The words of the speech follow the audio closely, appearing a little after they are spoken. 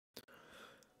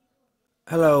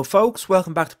Hello folks,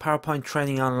 welcome back to PowerPoint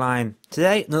Training Online.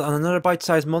 Today, on another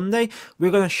Bite-Sized Monday, we're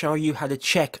going to show you how to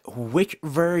check which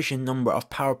version number of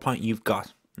PowerPoint you've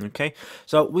got. Okay,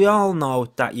 so we all know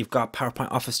that you've got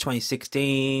PowerPoint Office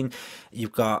 2016,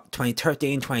 you've got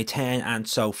 2013, 2010 and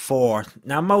so forth.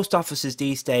 Now most offices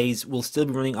these days will still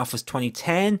be running Office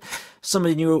 2010. Some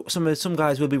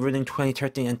guys will be running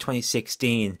 2013 and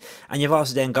 2016, and you've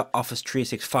also then got Office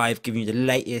 365 giving you the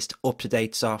latest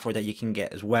up-to-date software that you can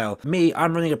get as well.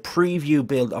 I'm running a preview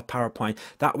build of PowerPoint.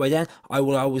 That way then I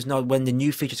will always know when the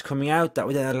new features coming out. That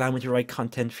would then allow me to write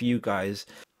content for you guys.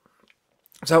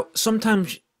 So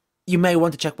sometimes you may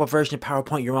want to check what version of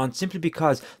PowerPoint you're on, simply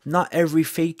because not every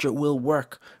feature will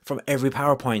work from every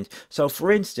PowerPoint. So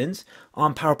for instance,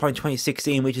 on PowerPoint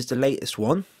 2016, which is the latest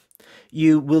one,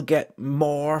 you will get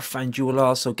Morph and you will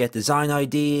also get design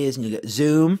ideas and you get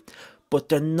Zoom, but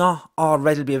they're not all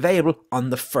readily available on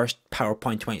the first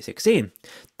PowerPoint 2016.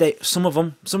 Some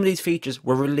of these features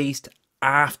were released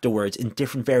afterwards in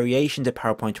different variations of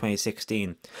PowerPoint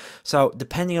 2016. So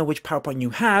depending on which PowerPoint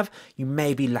you have, you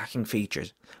may be lacking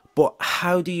features. But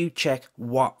how do you check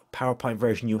what PowerPoint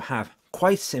version you have?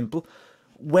 Quite simple.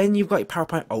 When you've got your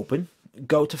PowerPoint open,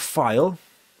 go to File,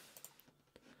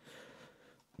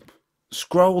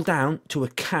 scroll down to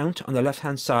Account on the left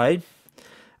hand side,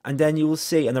 and then you will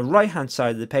see on the right hand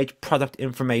side of the page Product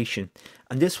Information,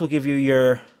 and this will give you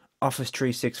your Office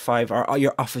 365 or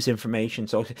your Office information.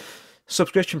 So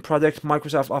subscription product,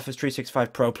 Microsoft Office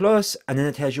 365 Pro Plus, and then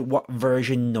it tells you what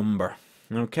version number.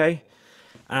 Okay,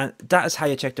 and that is how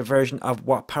you check the version of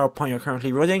what PowerPoint you're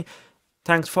currently running.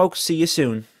 Thanks folks, see you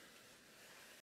soon.